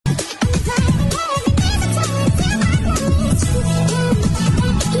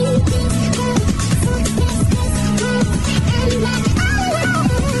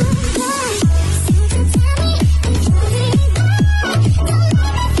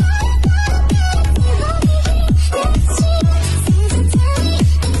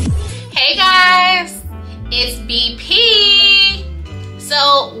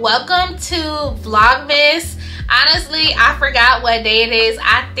honestly, I forgot what day it is.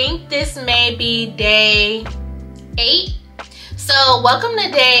 I think this may be day 8. So welcome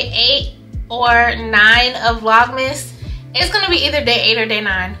to day 8 or 9 of Vlogmas. It's gonna be either day 8 or day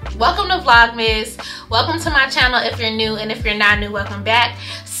 9. Welcome to Vlogmas. Welcome to my channel if you're new, and if you're not new, welcome back.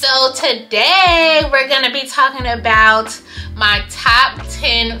 So today we're gonna be talking about my top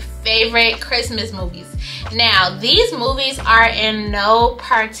 10 favorite Christmas movies. Now, these movies are in no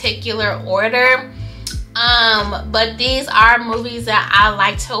particular order, but these are movies that I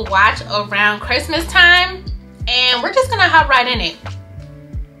like to watch around Christmas time, and we're just gonna hop right in it.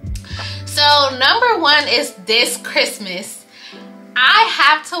 So number 1 is This Christmas. I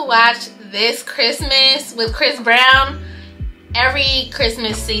have to watch This Christmas with Chris Brown every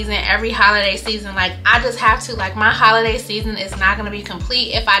Christmas season, every holiday season. Like, I just have to. Like, my holiday season is not gonna be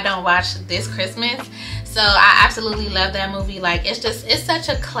complete if I don't watch This Christmas. So I absolutely love that movie. Like, it's such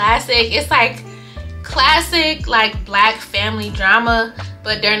a classic. It's like classic like black family drama,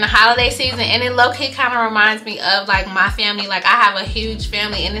 but during the holiday season, and it low-key kind of reminds me of like my family. Like, I have a huge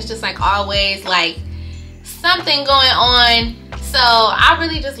family, and it's just like always like something going on. So I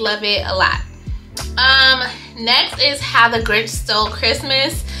really just love it a lot. Next is How the Grinch Stole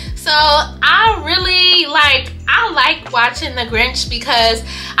Christmas. So I like watching The Grinch because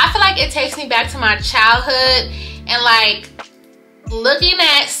I feel like it takes me back to my childhood, and like looking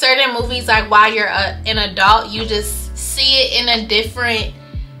at certain movies, like while you're an adult, you just see it in a different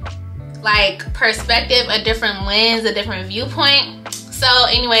like perspective, a different lens, a different viewpoint. So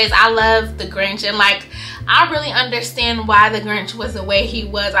anyways, I love The Grinch, and like I really understand why The Grinch was the way he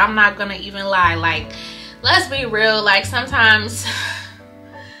was. I'm not gonna even lie. Like, let's be real, like sometimes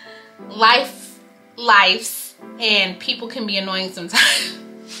life's and people can be annoying sometimes.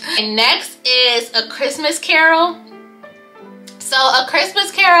 And next is A Christmas Carol. So A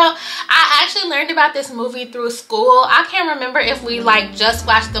Christmas Carol, I actually learned about this movie through school. I can't remember if we like just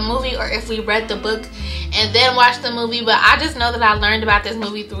watched the movie or if we read the book and then watched the movie, but I just know that I learned about this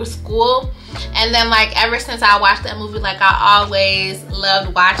movie through school. And then like ever since I watched that movie, like I always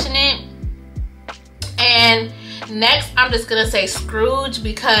loved watching it. And next, I'm just gonna say Scrooge,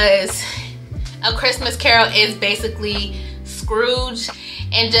 because A Christmas Carol is basically Scrooge.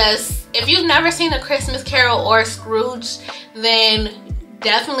 And just, if you've never seen A Christmas Carol or Scrooge, then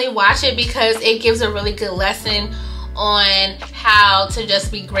definitely watch it, because it gives a really good lesson on how to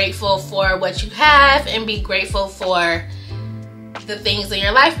just be grateful for what you have and be grateful for the things in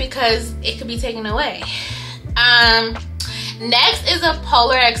your life, because it could be taken away. Next is a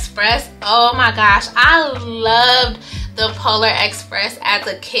Polar Express. Oh my gosh, I loved the Polar Express as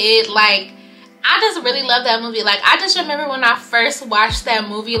a kid. Like, I just really love that movie. Like, I just remember when I first watched that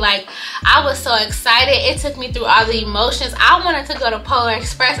movie, like I was so excited. It took me through all the emotions. I wanted to go to Polar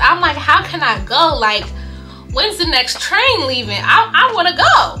Express. I'm like, how can I go? Like, when's the next train leaving? I want to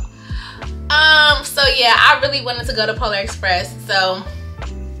go. So yeah, I really wanted to go to Polar Express. So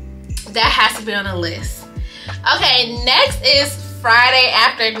that has to be on the list. Okay, next is Friday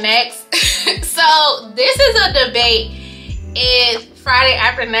After Next. So this is a debate. Is Friday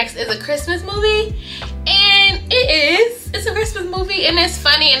After Next is a Christmas movie? And it is. It's a Christmas movie, and it's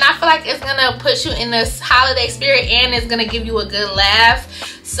funny, and I feel like it's gonna put you in this holiday spirit, and it's gonna give you a good laugh.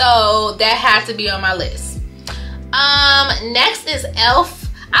 So that has to be on my list. Next is Elf.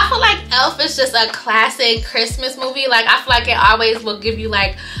 I feel like Elf is just a classic Christmas movie. Like, I feel like it always will give you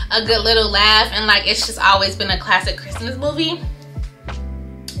like a good little laugh, and like it's just always been a classic Christmas movie.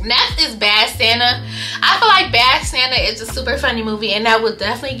 Next is Bad Santa. I feel like Bad Santa is a super funny movie, and that will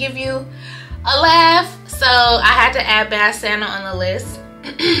definitely give you a laugh. So I had to add Bad Santa on the list.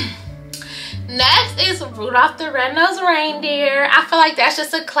 Next is Rudolph the Red-Nosed Reindeer. I feel like that's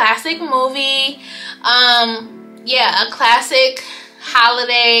just a classic movie. Yeah, a classic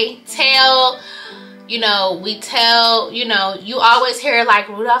holiday tale. You know, we tell, you know, you always hear like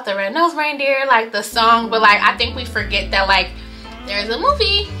Rudolph the Red-Nosed Reindeer, like the song, but like I think we forget that like there's a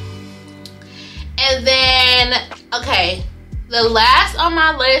movie. And then, okay, the last on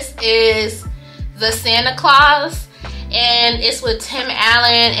my list is The Santa Claus, and it's with Tim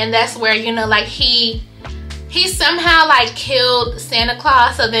Allen, and that's where, you know, like he somehow like killed Santa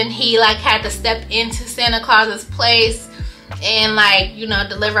Claus, so then he like had to step into Santa Claus's place and like, you know,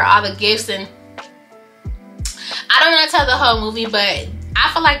 deliver all the gifts. And I don't want to tell the whole movie, but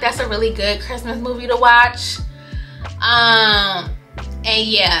I feel like that's a really good Christmas movie to watch. And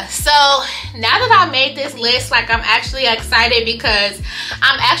yeah, so now that I made this list, like I'm actually excited, because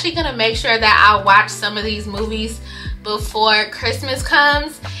I'm actually gonna make sure that I watch some of these movies before Christmas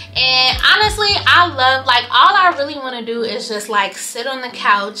comes. And honestly, I love, like, all I really want to do is just like sit on the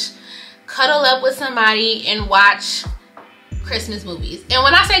couch, cuddle up with somebody and watch Christmas movies. And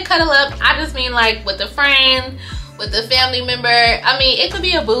when I say cuddle up, I just mean like with a friend, with a family member. I mean, it could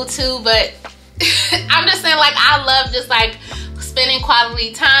be a boo too, but I'm just saying, like, I love just like spending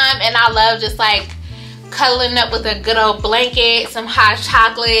quality time, and I love just like cuddling up with a good old blanket, some hot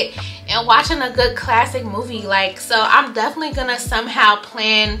chocolate, and watching a good classic movie. Like, so I'm definitely gonna somehow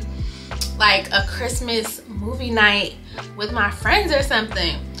plan like a Christmas movie night with my friends or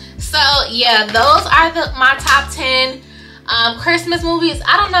something. So yeah, those are my top 10 Christmas movies.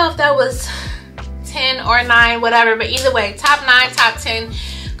 I don't know if that was 10 or 9, whatever, but either way, top 9, top 10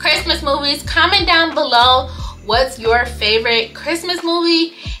 Christmas movies. Comment down below what's your favorite Christmas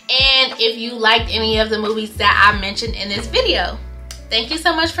movie, and if you liked any of the movies that I mentioned in this video. Thank you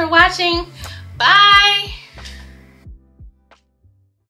so much for watching. Bye.